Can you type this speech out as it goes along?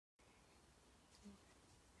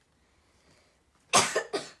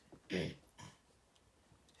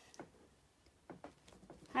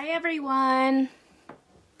Hi everyone,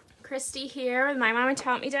 Christy here with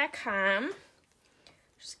MyMamaTaughtMe.com.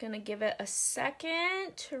 Just gonna give it a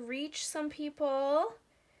second to reach some people.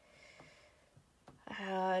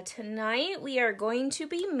 Tonight we are going to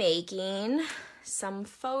be making some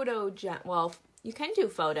well, you can do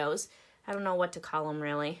photos. I don't know what to call them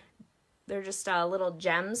really. They're just little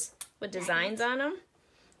gems with designs on them.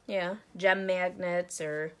 Yeah, gem magnets,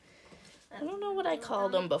 or I don't know what I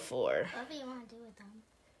called them before. Whatever you want to do with them.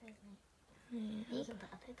 Yeah. You can put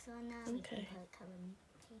a pixel in them. Okay. You can put colored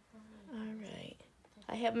paper. All right.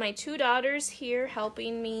 I have my two daughters here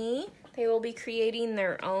helping me. They will be creating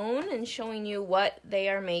their own and showing you what they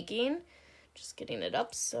are making. Just getting it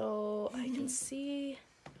up so I can see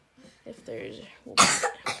if there's...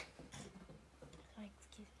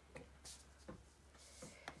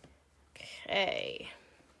 Okay.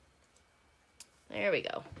 There we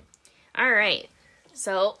go. All right.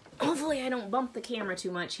 So hopefully I don't bump the camera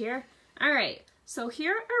too much here. All right. So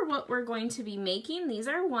here are what we're going to be making. These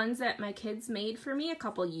are ones that my kids made for me a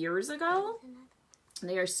couple years ago.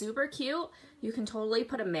 They are super cute. You can totally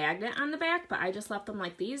put a magnet on the back, but I just left them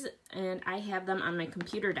like these, and I have them on my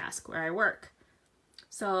computer desk where I work.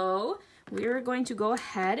 So we're going to go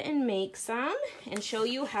ahead and make some and show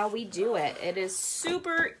you how we do it. It is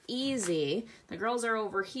super easy. The girls are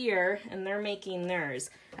over here and they're making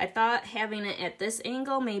theirs. I thought having it at this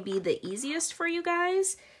angle may be the easiest for you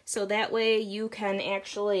guys, so that way you can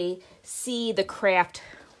actually see the craft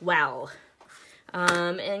well.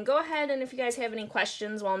 And go ahead, and if you guys have any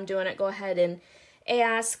questions while I'm doing it, go ahead and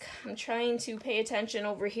ask. I'm trying to pay attention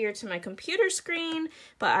over here to my computer screen,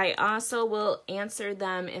 but I also will answer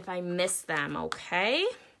them if I miss them, okay?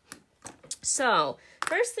 So,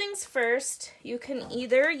 first things first, you can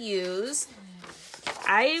either use,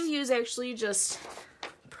 I use actually just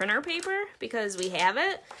printer paper because we have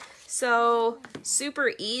it. So,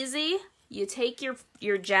 super easy. You take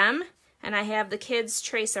your gem, and I have the kids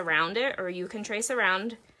trace around it, or you can trace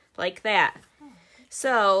around like that.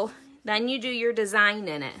 So then you do your design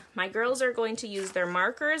in it. My girls are going to use their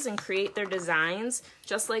markers and create their designs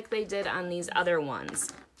just like they did on these other ones.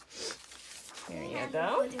 Here you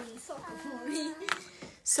go.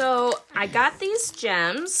 So I got these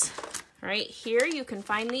gems right here. You can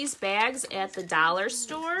find these bags at the dollar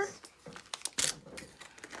store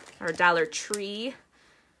or Dollar Tree,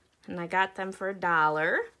 and I got them for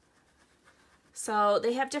 $1. So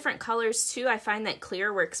they have different colors too. I find that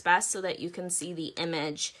clear works best so that you can see the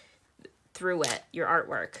image through it, your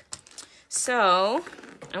artwork. So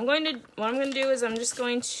what I'm going to do is I'm just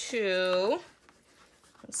going to,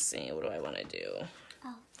 let's see, what do I want to do?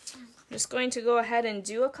 I'm just going to go ahead and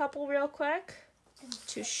do a couple real quick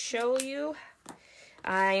to show you.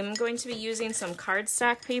 I'm going to be using some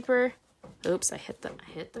cardstock paper. Oops, I hit the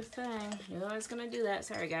thing. Knew I was going to do that.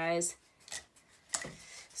 Sorry, guys.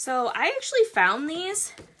 So I actually found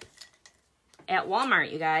these at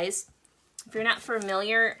Walmart, you guys. If you're not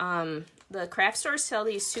familiar, the craft stores sell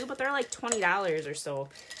these too, but they're like $20 or so.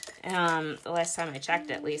 The last time I checked,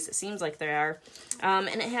 at least, it seems like they are. And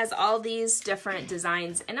it has all these different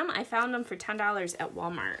designs in them. I found them for $10 at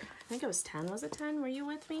Walmart. I think it was 10. Was it 10? Were you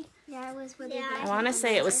with me? Yeah, I was with you. I want to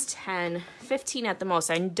say it was 10, 15 at the most.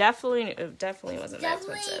 It definitely wasn't that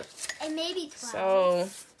expensive. And maybe 12. So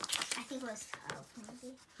I think it was 12,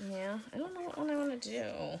 maybe. Yeah, I don't know what one I want to do.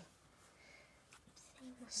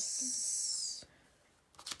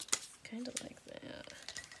 Kind of like that.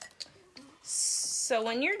 So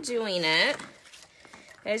when you're doing it,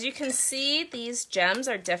 as you can see, these gems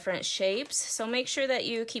are different shapes. So make sure that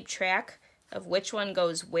you keep track of which one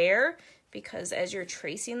goes where, because as you're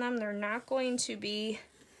tracing them, they're not going to be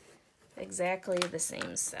exactly the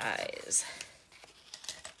same size.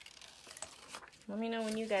 Let me know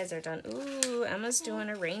when you guys are done. Ooh, Emma's doing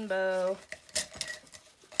a rainbow.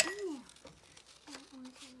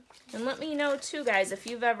 And let me know too, guys, if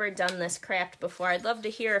you've ever done this craft before. I'd love to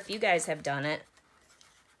hear if you guys have done it.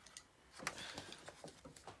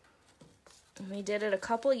 We did it a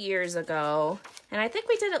couple years ago. And I think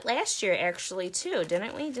we did it last year actually too,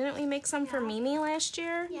 didn't we? Didn't we make some for Mimi last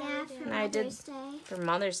year? Yeah, for Mother's Day. For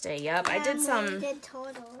Mother's Day, yep. Yeah, I did some. We did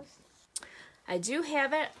totals. I do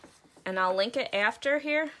have it, and I'll link it after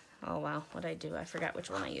here. Oh wow, what'd I do? I forgot which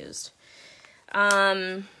one I used.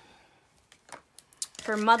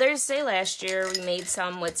 For Mother's Day last year, we made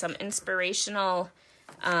some with some inspirational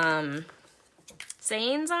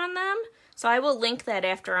sayings on them. So I will link that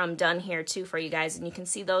after I'm done here too for you guys, and you can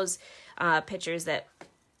see those pictures that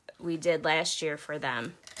we did last year for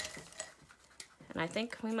them. And I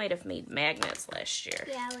think we might have made magnets last year.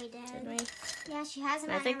 Yeah, we did. Did we? Yeah, she has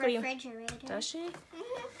them I on think her refrigerator. Does she?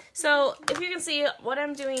 So if you can see, what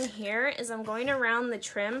I'm doing here is I'm going around the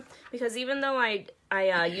trim, because even though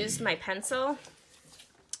I used my pencil,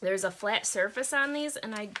 there's a flat surface on these,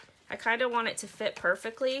 and I kind of want it to fit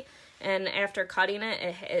perfectly. And after cutting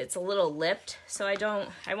it, it's a little lipped, so I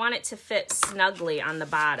want it to fit snugly on the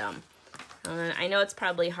bottom. I know it's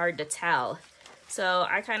probably hard to tell. So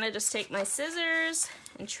I kind of just take my scissors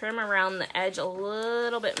and trim around the edge a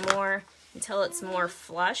little bit more until it's more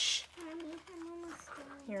flush.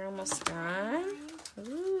 You're almost done.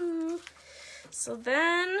 Ooh. So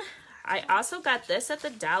then I also got this at the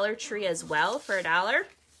Dollar Tree as well for $1.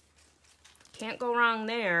 Can't go wrong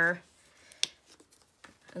there.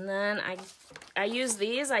 And then I use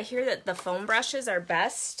these. I hear that the foam brushes are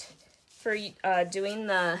best for doing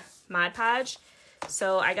the Mod Podge.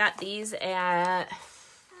 So I got these at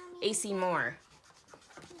AC Moore.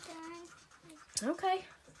 Okay.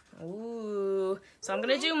 Ooh. So I'm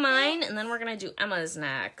going to do mine, and then we're going to do Emma's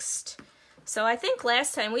next. So I think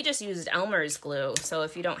last time we just used Elmer's glue. So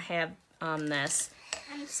if you don't have this.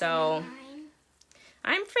 So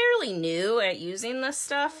I'm fairly new at using this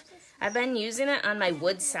stuff. I've been using it on my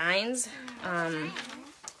wood signs.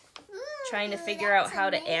 Trying to figure out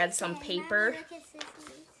how to add some paper.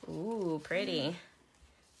 Ooh, pretty.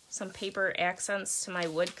 Some paper accents to my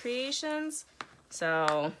wood creations.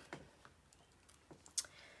 So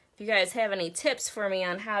if you guys have any tips for me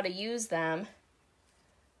on how to use them.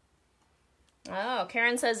 Oh,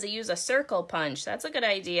 Karen says to use a circle punch. That's a good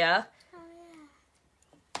idea. Oh,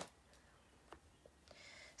 yeah.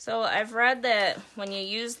 So I've read that when you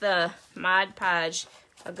use the Mod Podge,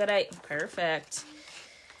 perfect,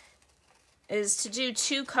 is to do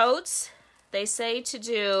 2 coats. They say to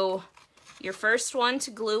do your first one to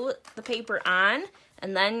glue the paper on,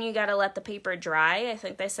 and then you gotta let the paper dry. I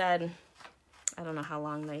think they said, I don't know how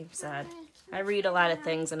long they said. I read a lot of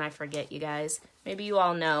things and I forget, you guys. Maybe you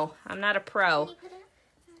all know. I'm not a pro.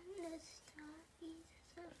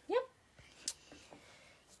 Yep.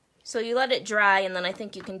 So you let it dry, and then I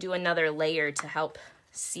think you can do another layer to help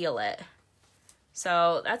seal it.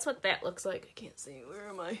 So that's what that looks like. I can't see. Where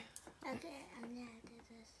am I? Okay, I'm gonna do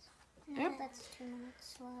this. Yep. That's 2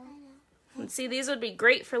 minutes slow. And see, these would be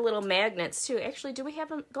great for little magnets too. Actually, do we have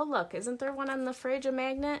them? Go look. Isn't there one on the fridge, a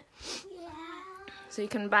magnet? Yeah. So you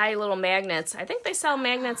can buy little magnets. I think they sell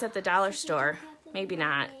magnets at the dollar store. Maybe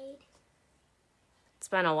not. It's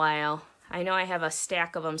been a while. I know I have a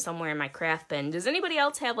stack of them somewhere in my craft bin. Does anybody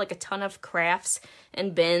else have like a ton of crafts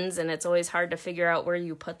and bins, and it's always hard to figure out where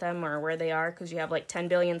you put them or where they are because you have like 10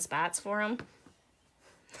 billion spots for them?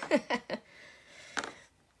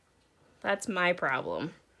 That's my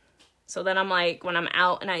problem. So then I'm like, when I'm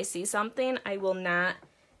out and I see something, I will not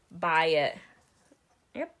buy it.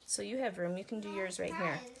 Yep, so you have room. You can do yours right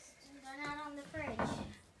here. They're not on the fridge.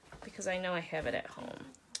 Because I know I have it at home.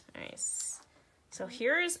 Nice. So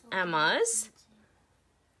here's Emma's.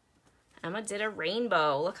 Emma did a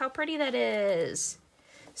rainbow. Look how pretty that is.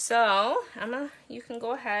 So, Emma, you can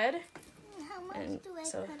go ahead. How much do I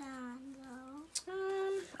put on, though?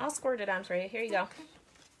 I'll squirt it on for you. Here you go.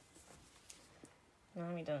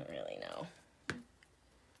 Mommy doesn't really know.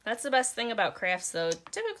 That's the best thing about crafts, though.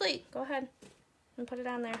 Typically, go ahead and put it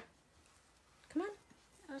on there. Come on.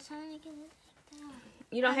 I was trying to get it like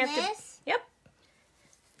that. You don't have to. Yep.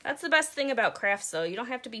 That's the best thing about crafts, though. You don't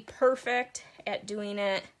have to be perfect at doing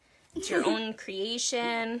it. It's your own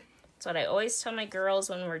creation. That's what I always tell my girls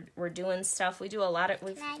when we're doing stuff. We do a lot of.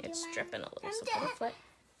 It's dripping a little. So put it flat.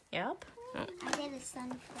 Yep. Oh. I did a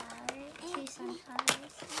sunflower. 2 sunflowers.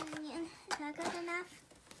 Is that good enough?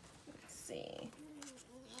 Let's see.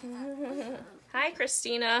 Hi,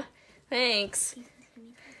 Christina. Thanks.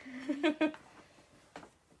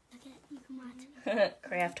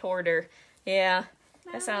 Craft hoarder. Yeah,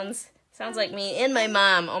 that sounds like me and my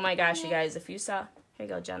mom. Oh my gosh, you guys! If you saw, here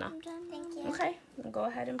you go, Jenna. Thank you. Okay, we'll go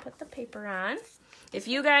ahead and put the paper on. If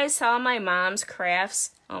you guys saw my mom's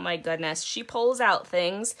crafts, oh my goodness, she pulls out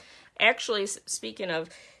things. Actually, speaking of,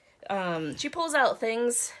 she pulls out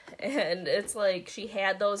things, and it's like she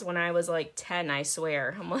had those when I was like 10. I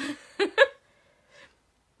swear. I'm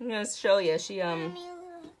gonna show you. She Mommy,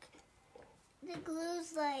 look. The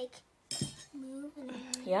glue's like moving.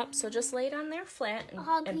 Yep. So just lay it on there flat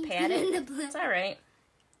and pat in the it. blue. It's all right.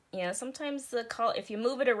 Yeah. Sometimes the color, if you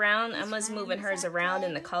move it around, Emma's moving hers around,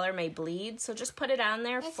 and the color may bleed. So just put it on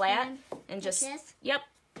there flat and just yep,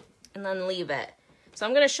 and then leave it. So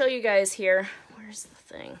I'm gonna show you guys here. Where's the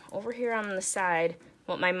thing? Over here on the side,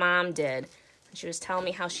 what my mom did. She was telling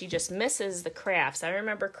me how she just misses the crafts. I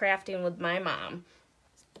remember crafting with my mom.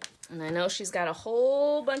 And I know she's got a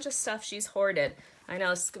whole bunch of stuff she's hoarded. I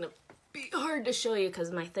know it's going to be hard to show you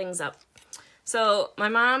because my thing's up. So my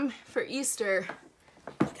mom, for Easter,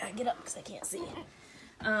 I gotta get up because I can't see,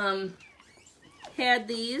 had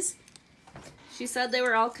these. She said they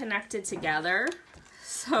were all connected together.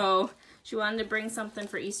 So she wanted to bring something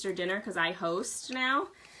for Easter dinner because I host now.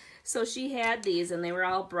 So she had these and they were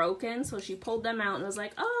all broken. So she pulled them out and was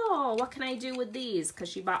like, oh, what can I do with these? Because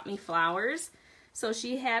she bought me flowers. So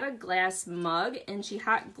she had a glass mug and she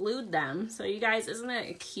hot glued them. So you guys, isn't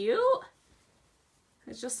it cute?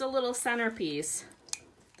 It's just a little centerpiece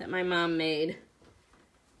that my mom made.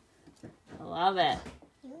 I love it.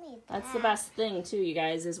 You made that. That's the best thing too, you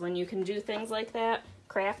guys, is when you can do things like that,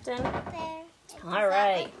 crafting. There. All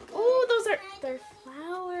right. Oh, they're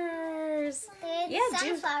flowers. There's Yeah,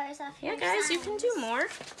 sunflowers off Yeah, your guys, you side. can do more.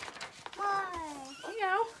 More. There you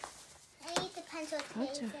go. I need the pencil to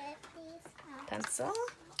take it, please. Oh. Pencil.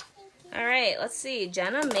 Thank you. All right, let's see.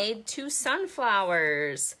 Jenna made 2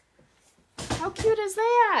 sunflowers. How cute is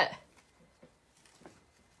that?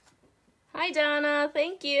 Hi, Donna.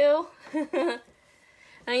 Thank you.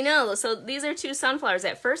 I know. So these are 2 sunflowers.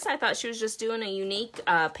 At first, I thought she was just doing a unique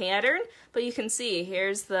pattern, but you can see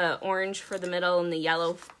here's the orange for the middle and the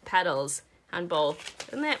yellow petals on both.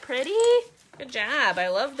 Isn't that pretty? Good job. I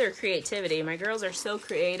love their creativity. My girls are so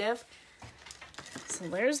creative. So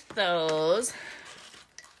there's those.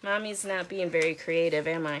 Mommy's not being very creative,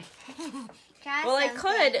 am I? Try Well, I something.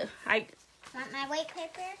 could. Want my white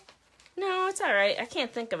paper? No, it's all right. I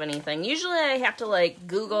can't think of anything. Usually I have to like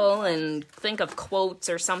Google and think of quotes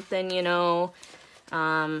or something, you know.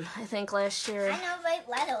 I think last year I know white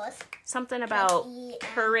letters. something about E, M,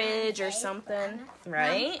 courage N, or A, something, N.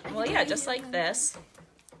 right? Well, yeah, just like this.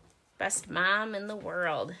 Best mom in the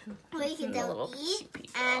world. Well, you can And the do little E, cute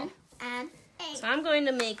people. N, N, A. So I'm going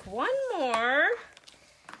to make one more.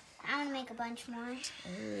 I want to make a bunch more.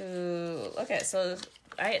 Ooh, okay, so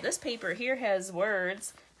this paper here has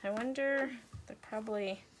words. I wonder,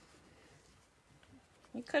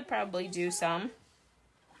 you could probably do some.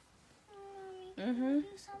 Mm-hmm. Do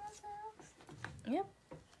some of those? Yep.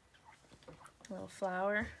 A little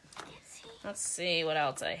flower. Let's see what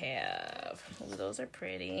else I have. Ooh, those are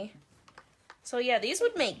pretty. So yeah, these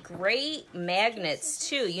would make great magnets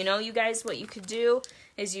too. You know, you guys, what you could do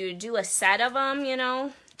is you do a set of them, you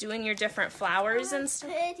know, doing your different flowers and stuff.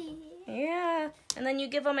 Pretty. Yeah, and then you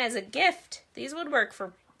give them as a gift. These would work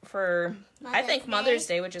for I think Mother's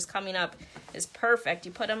Day, which is coming up, is perfect.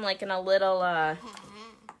 You put them like in a little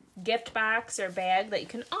gift box or bag that you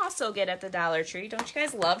can also get at the Dollar Tree. Don't you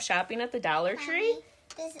guys love shopping at the Dollar Tree?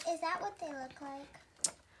 Mommy, is that what they look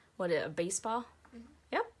like? What, a baseball?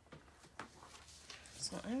 Yep.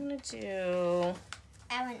 So I'm going to do,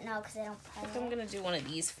 I wouldn't know because I don't play I think I'm going to do one of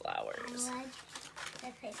these flowers.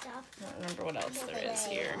 That face off. I don't remember what else there is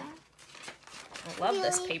here. I love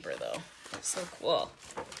this paper though. It's so cool.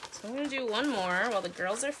 So I'm going to do one more while the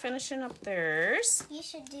girls are finishing up theirs. You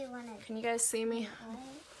should do one of Can you guys see me?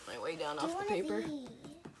 these. My way down Do off the one paper. of these.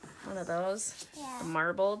 One of those. Yeah. The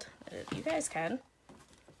marbled. You guys can.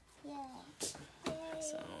 Yeah.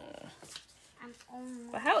 So, I'm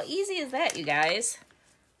almost. but how easy is that, you guys?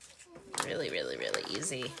 Really, really, really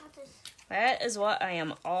easy. That is what I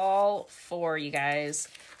am all for, you guys.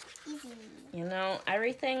 Easy. You know,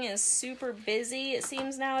 everything is super busy, it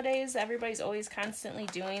seems, nowadays. Everybody's always constantly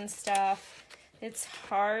doing stuff. It's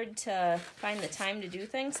hard to find the time to do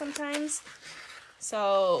things sometimes.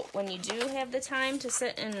 So when you do have the time to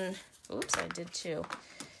sit and, oops, I did too.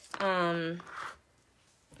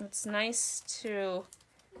 It's nice to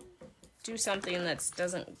do something that's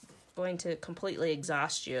doesn't going to completely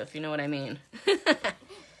exhaust you, if you know what I mean.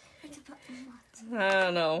 I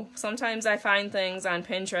don't know. Sometimes I find things on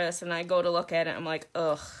Pinterest and I go to look at it and I'm like,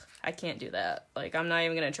 ugh, I can't do that. Like, I'm not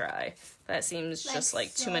even going to try. That seems just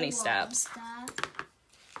like too many steps.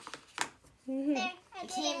 There, I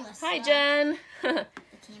did it. Hi, Jen.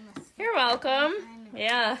 You're welcome.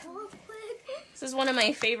 Yeah. This is one of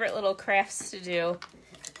my favorite little crafts to do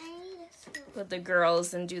with the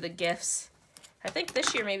girls and do the gifts. I think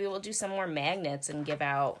this year maybe we'll do some more magnets and give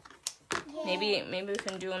out. Yeah. Maybe we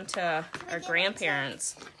can do them to our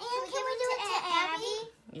grandparents. And can we do it to Abby?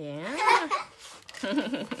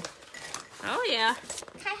 Yeah. Oh, yeah.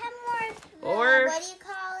 Can I have more, Or- what do you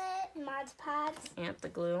call it? Mod Pods? Yep, the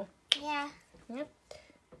glue. Yeah. Yep.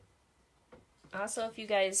 Also, if you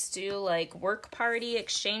guys do like work party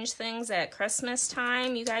exchange things at Christmas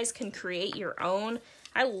time, you guys can create your own.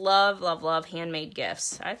 I love, love, love handmade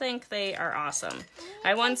gifts. I think they are awesome.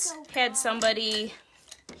 I once had somebody,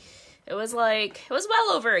 it was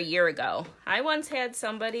well over a year ago. I once had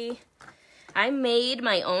somebody I made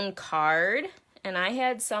my own card, and I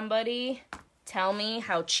had somebody tell me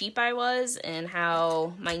how cheap I was and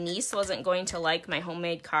how my niece wasn't going to like my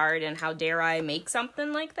homemade card and how dare I make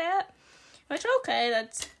something like that. Which, okay,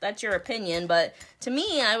 that's your opinion, but to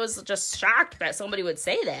me, I was just shocked that somebody would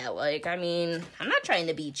say that. Like, I mean, I'm not trying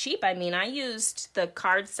to be cheap. I mean, I used the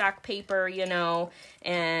cardstock paper, you know,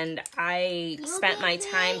 and I spent my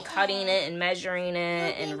time cutting it and measuring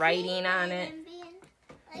it and writing on it.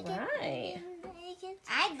 Right.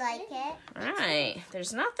 I'd like it. Right.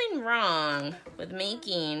 There's nothing wrong with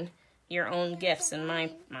making your own gifts in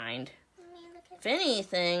my mind. If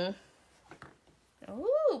anything...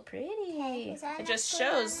 Ooh, pretty. It just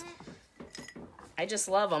shows. I just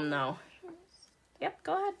love them, though. Yep,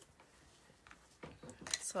 go ahead.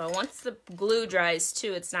 So once the glue dries,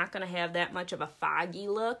 too, it's not going to have that much of a foggy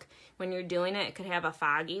look. When you're doing it, it could have a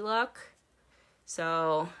foggy look.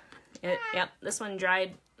 So, yep, this one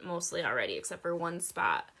dried mostly already, except for one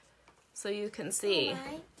spot. So you can see.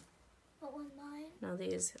 What was mine? No,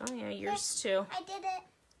 these. Oh, yeah, yours, too. I did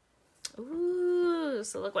it. Ooh,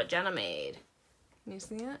 so look what Jenna made. Can you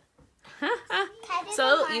see it?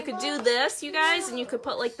 So you could do this, you guys, and you could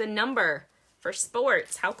put like the number for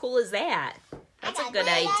sports. How cool is that? That's a good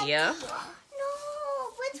idea. No,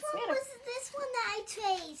 which one was this one that I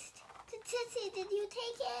traced? Tootsie, did you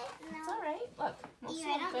take it? No. It's all right. Look.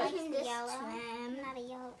 I don't like this yellow. I'm not a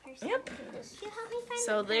yellow person. Yep. You help me find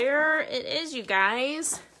So there it is, you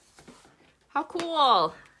guys. How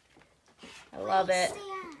cool. I love it.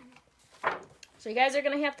 So you guys are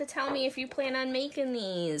going to have to tell me if you plan on making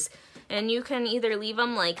these. And you can either leave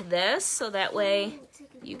them like this, so that way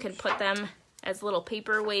you can put them as little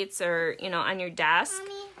paperweights or, you know, on your desk.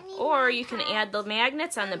 Or you can add the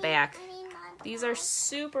magnets on the back. These are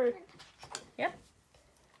super, yep,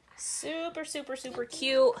 super, super, super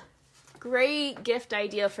cute. Great gift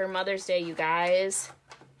idea for Mother's Day, you guys.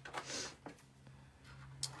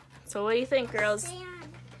 So what do you think, girls?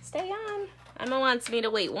 Stay on. Emma wants me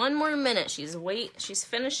to wait one more minute. She's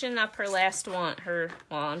finishing up her last one. Well,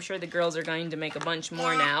 I'm sure the girls are going to make a bunch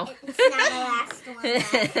more now. It's not the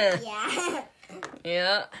last one. Yeah.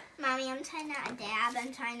 Yeah. Mommy, I'm trying not to dab.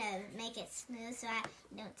 I'm trying to make it smooth so I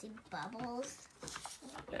don't see bubbles.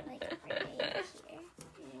 Like right here.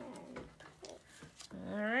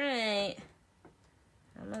 All right.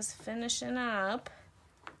 Emma's finishing up.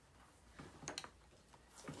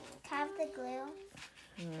 Have the glue.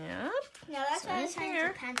 Yep. No, that's why I was trying to here.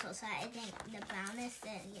 use pencil, so I think the brownness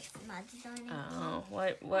didn't get smudged on it. Oh,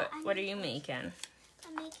 what are you making?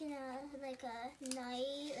 I'm making a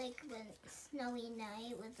night, like a snowy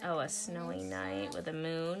night with like A snowy night with a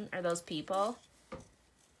moon. Are those people?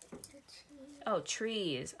 Oh,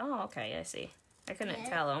 trees. Oh, okay, I see. I couldn't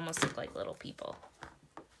tell. It almost looked like little people.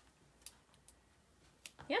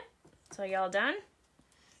 Yep. So y'all done?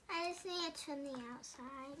 I just need to trim the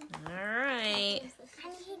outside. All right. I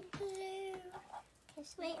need glue.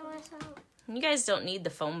 Wait, I want some. You guys don't need the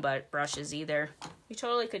foam brushes either. You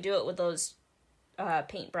totally could do it with those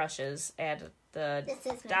paint brushes at the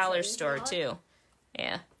dollar store too.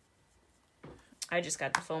 Yeah. I just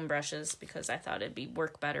got the foam brushes because I thought it'd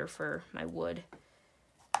work better for my wood.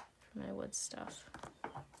 Stuff.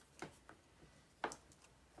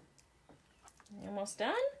 You almost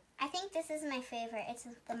done? I think this is my favorite. It's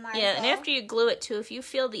the marble. Yeah, and after you glue it too, if you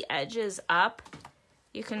feel the edges up,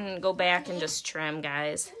 you can go back and just trim,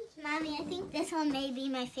 guys. Mommy, I think this one may be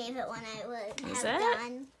my favorite one I would have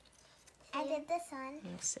done. I did this one.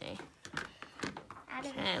 Let's see.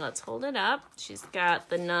 Okay, let's hold it up. She's got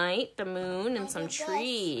the night, the moon, and some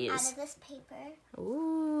trees. Out of this paper.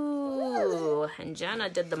 Ooh, and Jenna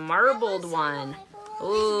did the marbled one.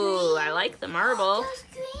 Ooh, I like the marble.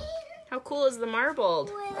 How cool is the marbled?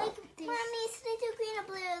 Ooh, I like this. Mommy, should I do green or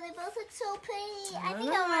blue? They both look so pretty. I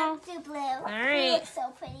think I want to do blue. All right. They look so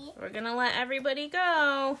pretty. We're going to let everybody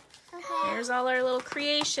go. Okay. Here's all our little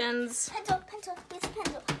creations. Pencil. Use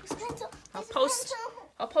pencil.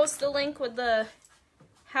 I'll post the link with the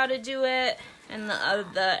how to do it and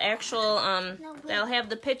the actual they'll have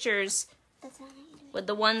the pictures with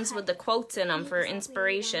the ones with the quotes in them for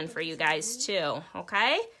inspiration for you guys too.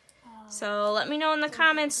 Okay? So let me know in the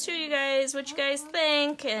comments too, you guys, what you guys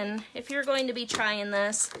think, and if you're going to be trying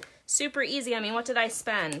this. Super easy. I mean, what did I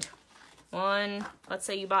spend? Let's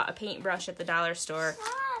say you bought a paintbrush at the dollar store.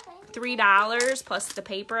 $3 plus the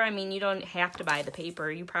paper. I mean, you don't have to buy the paper.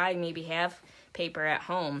 You probably maybe have paper at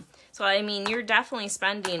home. So, I mean, you're definitely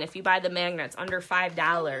spending, if you buy the magnets, under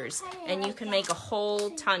 $5. And you can make a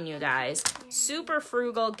whole ton, you guys. Super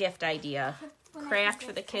frugal gift idea. Craft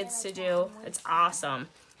for the kids to do. It's awesome.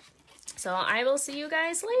 So, I will see you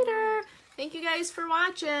guys later. Thank you guys for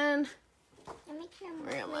watching. I'm making a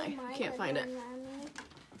Where am I? Can't find it.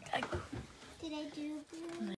 Did I do good?